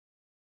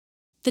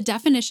The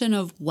definition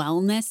of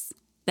wellness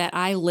that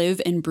I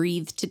live and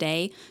breathe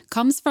today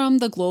comes from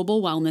the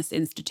Global Wellness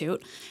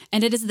Institute,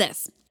 and it is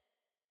this.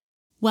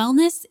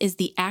 Wellness is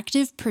the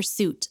active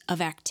pursuit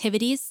of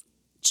activities,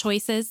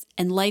 choices,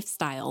 and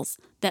lifestyles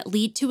that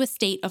lead to a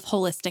state of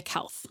holistic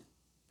health.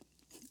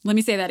 Let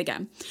me say that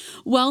again.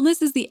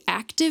 Wellness is the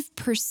active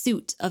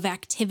pursuit of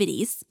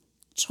activities,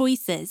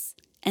 choices,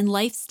 and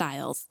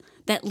lifestyles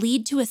that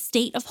lead to a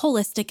state of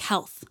holistic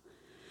health.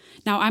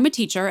 Now, I'm a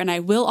teacher and I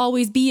will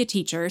always be a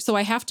teacher, so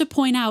I have to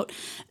point out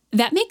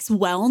that makes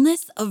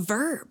wellness a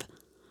verb.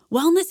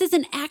 Wellness is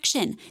an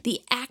action,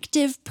 the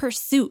active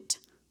pursuit.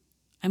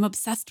 I'm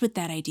obsessed with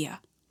that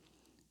idea.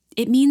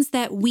 It means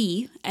that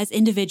we, as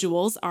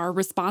individuals, are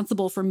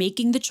responsible for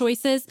making the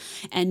choices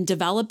and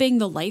developing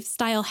the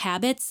lifestyle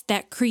habits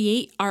that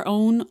create our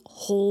own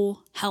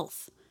whole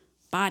health,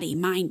 body,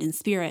 mind, and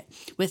spirit,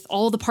 with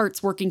all the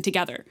parts working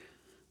together.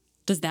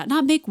 Does that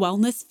not make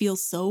wellness feel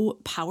so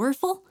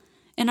powerful?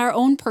 And our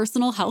own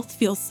personal health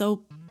feels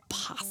so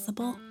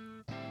possible?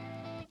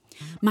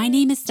 My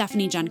name is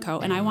Stephanie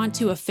Junko, and I want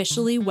to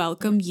officially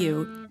welcome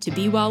you to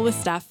Be Well with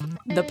Steph,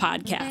 the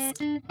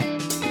podcast.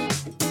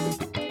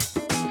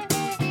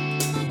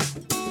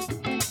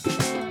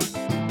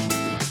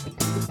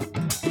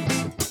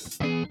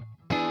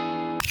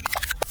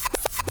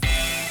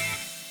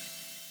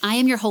 I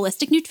am your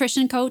holistic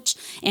nutrition coach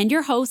and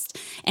your host,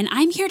 and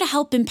I'm here to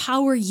help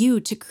empower you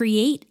to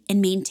create and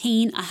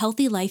maintain a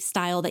healthy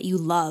lifestyle that you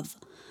love,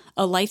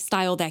 a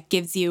lifestyle that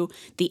gives you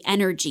the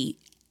energy,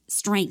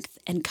 strength,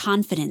 and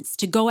confidence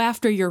to go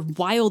after your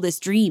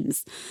wildest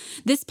dreams.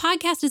 This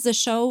podcast is a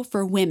show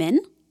for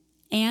women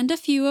and a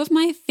few of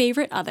my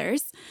favorite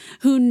others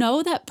who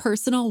know that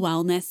personal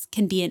wellness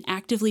can be an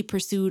actively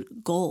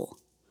pursued goal,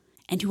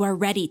 and who are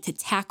ready to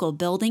tackle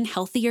building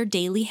healthier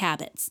daily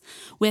habits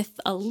with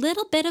a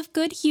little bit of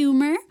good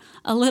humor,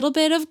 a little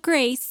bit of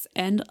grace,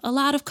 and a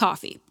lot of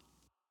coffee.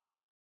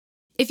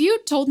 If you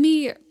told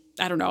me,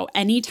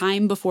 any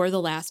time before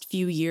the last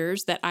few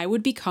years that I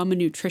would become a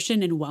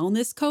nutrition and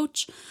wellness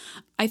coach,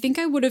 I think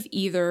I would have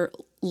either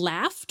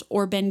laughed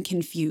or been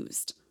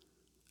confused.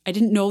 I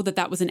didn't know that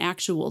that was an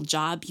actual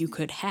job you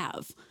could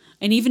have.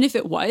 And even if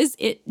it was,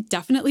 it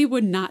definitely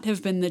would not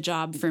have been the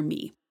job for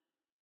me.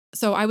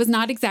 So I was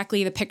not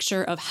exactly the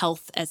picture of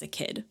health as a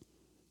kid.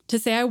 To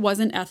say I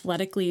wasn't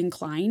athletically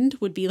inclined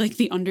would be like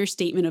the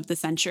understatement of the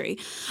century.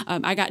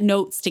 I got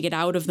notes to get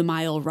out of the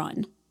mile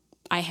run.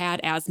 I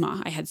had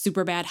asthma. I had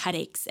super bad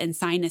headaches and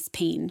sinus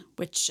pain,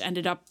 which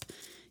ended up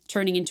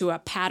turning into a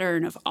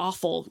pattern of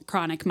awful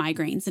chronic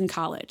migraines in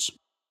college.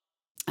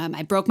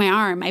 I broke my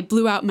arm. I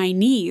blew out my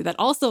knee. That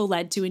also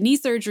led to a knee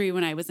surgery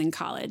when I was in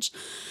college.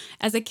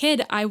 As a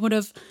kid, I would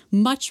have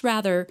much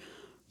rather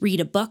read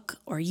a book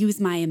or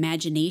use my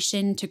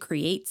imagination to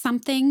create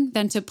something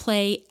than to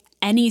play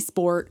any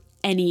sport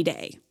any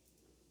day.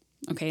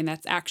 Okay, and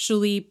that's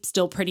actually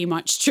still pretty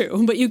much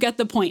true, but you get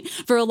the point.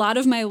 For a lot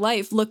of my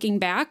life, looking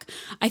back,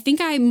 I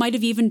think I might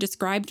have even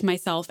described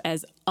myself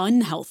as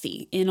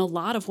unhealthy in a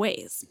lot of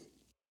ways.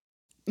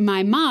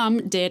 My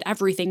mom did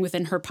everything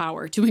within her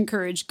power to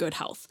encourage good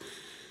health.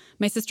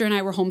 My sister and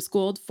I were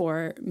homeschooled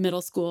for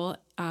middle school,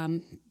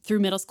 through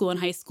middle school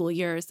and high school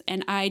years,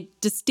 and I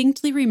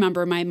distinctly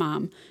remember my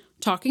mom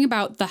talking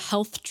about the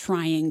health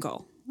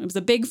triangle. It was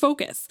a big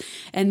focus,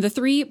 and the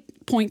 3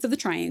 points of the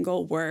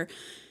triangle were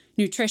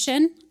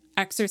nutrition,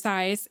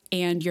 exercise,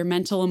 and your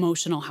mental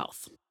emotional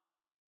health.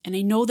 And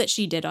I know that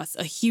she did us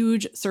a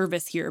huge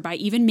service here by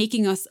even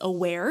making us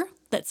aware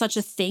that such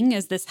a thing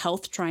as this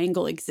health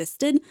triangle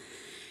existed,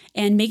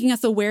 and making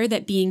us aware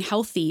that being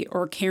healthy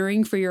or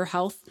caring for your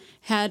health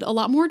had a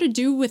lot more to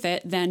do with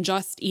it than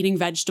just eating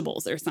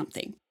vegetables or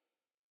something.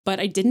 But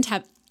I didn't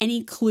have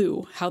any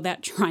clue how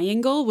that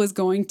triangle was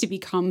going to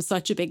become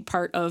such a big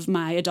part of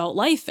my adult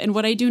life and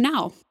what I do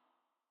now.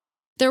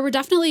 There were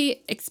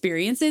definitely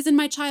experiences in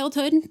my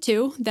childhood,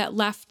 too, that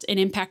left an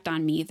impact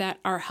on me that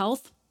our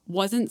health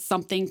wasn't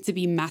something to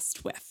be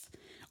messed with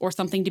or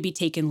something to be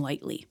taken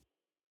lightly.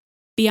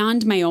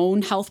 Beyond my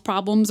own health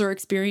problems or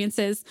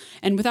experiences,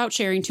 and without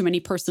sharing too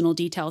many personal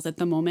details at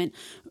the moment,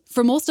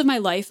 for most of my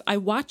life, I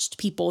watched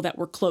people that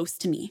were close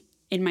to me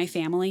in my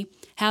family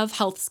have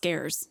health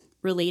scares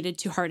related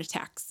to heart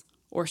attacks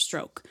or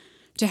stroke,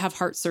 to have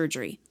heart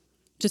surgery,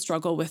 to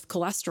struggle with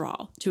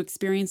cholesterol, to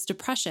experience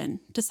depression,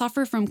 to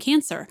suffer from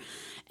cancer.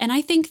 And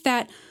I think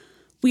that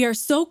we are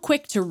so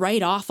quick to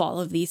write off all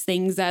of these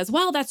things as,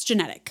 well, that's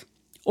genetic,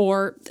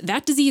 or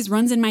that disease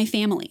runs in my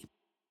family.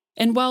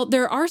 And while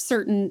there are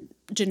certain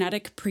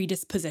genetic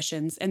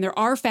predispositions and there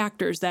are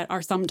factors that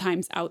are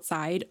sometimes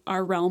outside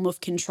our realm of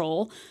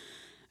control,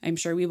 I'm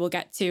sure we will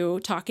get to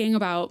talking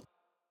about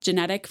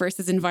genetic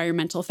versus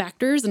environmental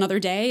factors another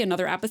day,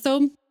 another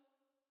episode.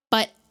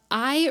 But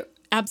I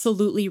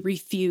absolutely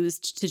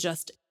refused to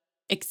just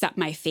accept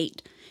my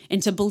fate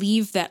and to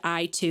believe that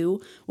I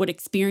too would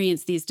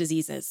experience these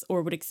diseases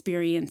or would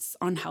experience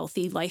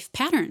unhealthy life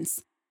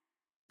patterns.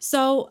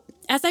 So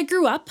as I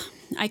grew up,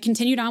 I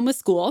continued on with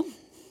school,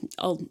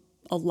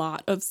 a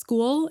lot of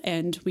school,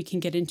 and we can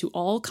get into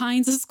all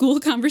kinds of school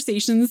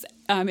conversations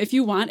if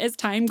you want as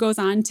time goes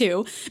on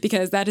too,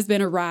 because that has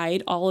been a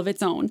ride all of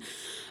its own.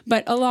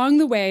 But along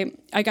the way,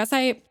 I guess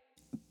I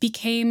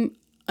became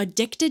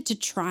addicted to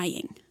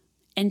trying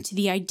and to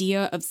the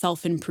idea of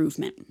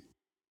self-improvement.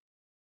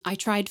 I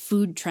tried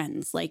food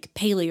trends like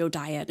paleo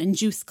diet and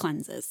juice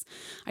cleanses.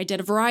 I did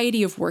a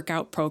variety of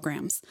workout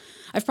programs.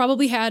 I've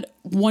probably had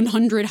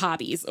 100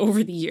 hobbies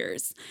over the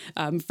years,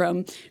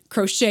 from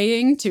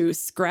crocheting to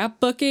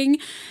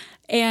scrapbooking.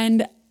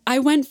 And I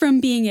went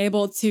from being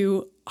able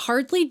to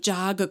hardly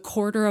jog a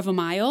quarter of a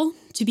mile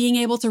to being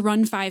able to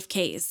run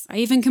 5Ks. I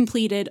even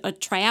completed a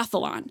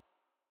triathlon.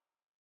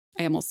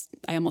 I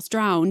almost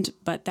drowned,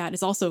 but that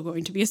is also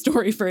going to be a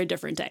story for a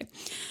different day.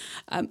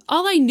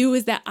 All I knew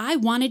is that I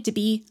wanted to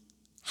be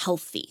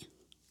healthy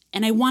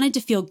and I wanted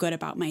to feel good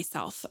about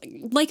myself,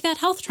 like that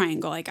health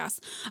triangle, I guess.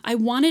 I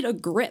wanted a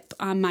grip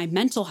on my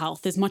mental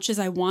health as much as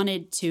I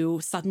wanted to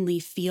suddenly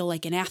feel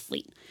like an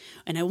athlete.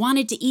 And I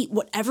wanted to eat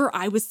whatever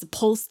I was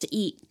supposed to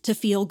eat to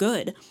feel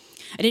good.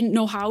 I didn't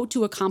know how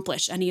to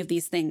accomplish any of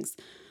these things,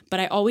 but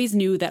I always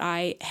knew that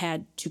I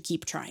had to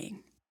keep trying.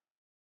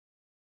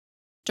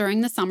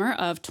 During the summer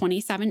of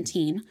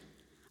 2017,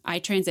 I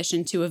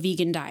transitioned to a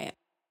vegan diet.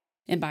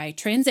 And by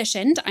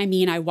transitioned, I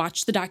mean I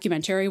watched the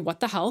documentary What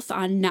the Health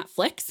on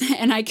Netflix,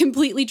 and I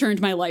completely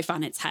turned my life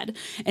on its head.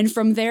 And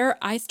from there,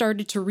 I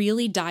started to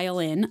really dial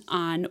in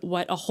on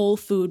what a whole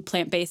food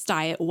plant-based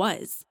diet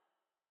was.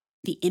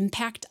 The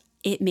impact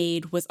it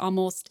made was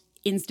almost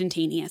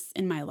instantaneous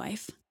in my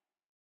life.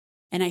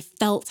 And I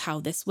felt how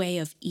this way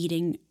of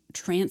eating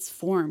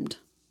transformed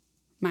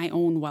my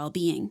own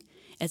well-being,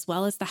 as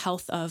well as the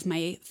health of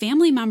my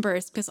family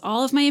members, because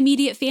all of my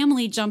immediate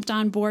family jumped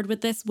on board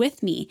with this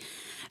with me.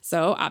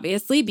 So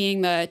obviously,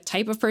 being the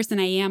type of person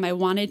I am, I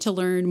wanted to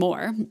learn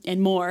more,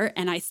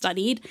 and I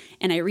studied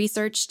and I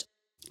researched,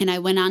 and I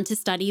went on to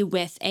study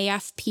with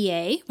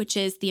AFPA, which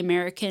is the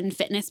American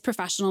Fitness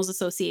Professionals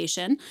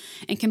Association,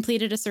 and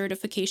completed a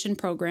certification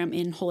program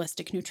in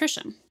holistic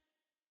nutrition.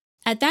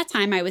 At that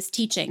time, I was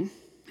teaching.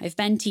 I've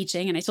been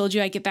teaching, and I told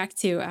you I'd get back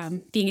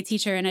to being a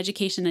teacher in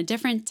education a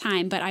different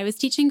time, but I was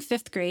teaching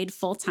 5th grade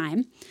full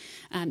time,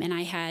 and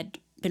I had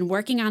been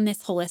working on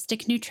this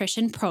holistic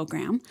nutrition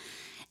program.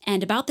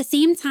 And about the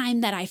same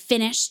time that I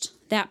finished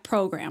that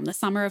program, the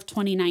summer of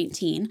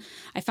 2019,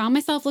 I found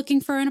myself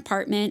looking for an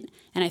apartment,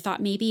 and I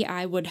thought maybe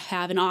I would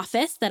have an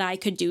office that I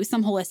could do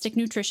some holistic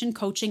nutrition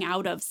coaching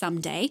out of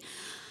someday.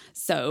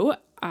 So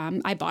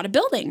I bought a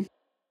building.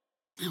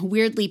 A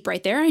weird leap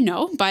right there, I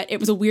know, but it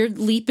was a weird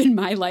leap in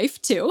my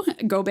life too.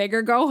 Go big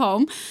or go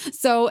home.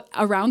 So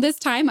around this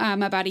time,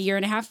 about a year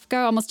and a half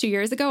ago, almost 2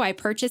 years ago, I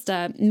purchased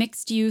a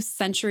mixed-use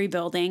Century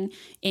building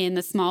in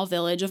the small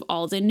village of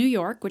Alden, New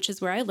York, which is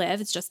where I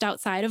live. It's just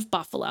outside of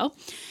Buffalo.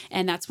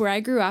 And that's where I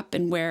grew up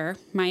and where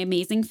my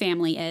amazing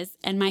family is.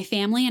 And my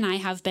family and I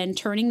have been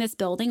turning this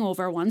building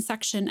over one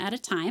section at a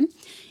time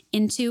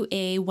into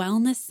a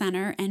wellness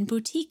center and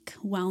boutique,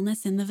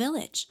 Wellness in the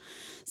Village.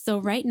 So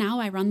right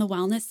now I run the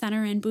Wellness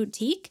Center and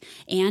Boutique,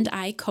 and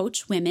I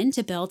coach women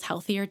to build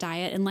healthier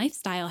diet and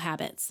lifestyle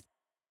habits.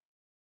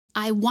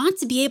 I want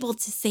to be able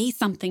to say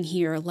something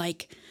here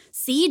like,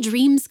 see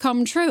dreams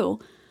come true.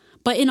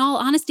 But in all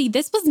honesty,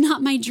 this was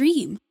not my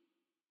dream.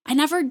 I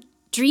never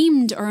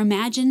dreamed or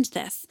imagined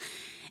this.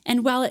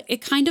 And while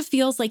it kind of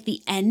feels like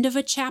the end of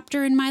a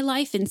chapter in my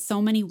life in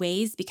so many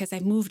ways, because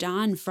I've moved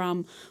on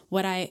from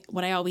what I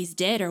always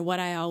did or what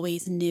I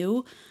always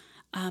knew,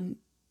 and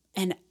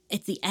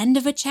it's the end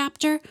of a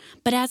chapter.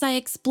 But as I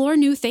explore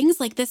new things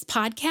like this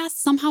podcast,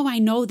 somehow I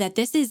know that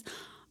this is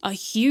a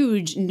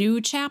huge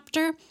new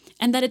chapter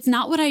and that it's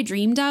not what I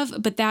dreamed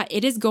of, but that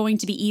it is going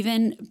to be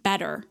even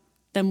better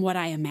than what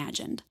I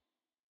imagined.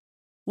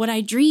 What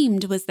I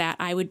dreamed was that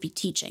I would be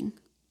teaching,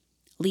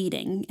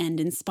 leading, and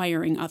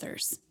inspiring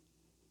others.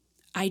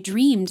 I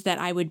dreamed that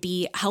I would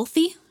be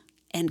healthy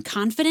and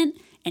confident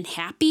and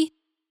happy.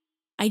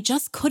 I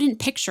just couldn't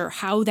picture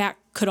how that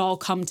could all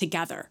come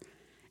together.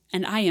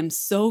 And I am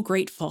so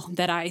grateful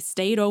that I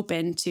stayed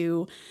open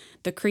to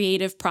the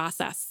creative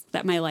process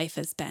that my life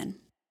has been.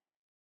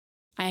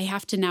 I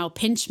have to now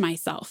pinch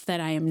myself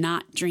that I am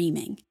not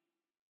dreaming,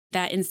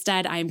 that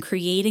instead I am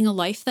creating a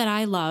life that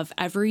I love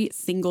every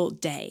single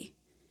day.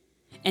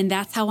 And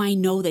that's how I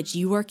know that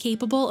you are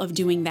capable of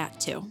doing that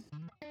too.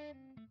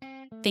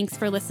 Thanks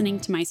for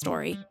listening to my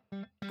story.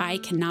 I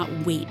cannot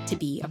wait to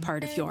be a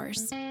part of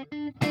yours.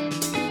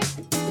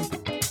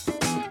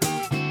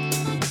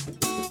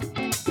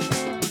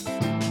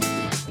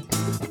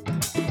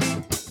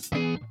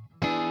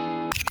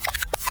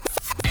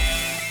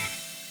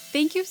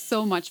 Thank you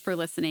so much for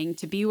listening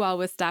to Be Well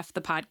with Steph, the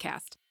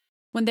podcast.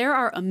 When there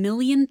are a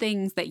million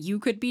things that you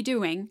could be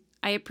doing,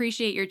 I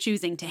appreciate your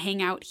choosing to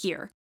hang out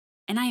here.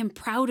 And I am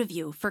proud of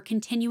you for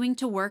continuing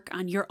to work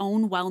on your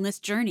own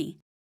wellness journey.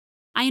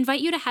 I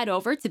invite you to head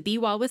over to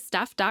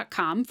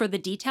BeWellWithSteph.com for the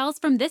details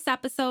from this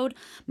episode,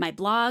 my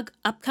blog,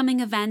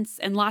 upcoming events,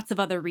 and lots of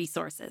other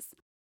resources.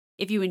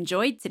 If you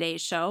enjoyed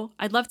today's show,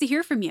 I'd love to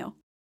hear from you.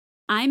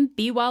 I'm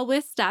Be Well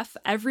with Steph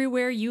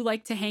everywhere you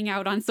like to hang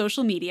out on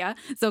social media,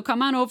 so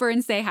come on over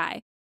and say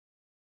hi.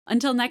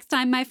 Until next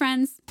time, my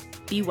friends,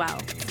 be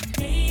well.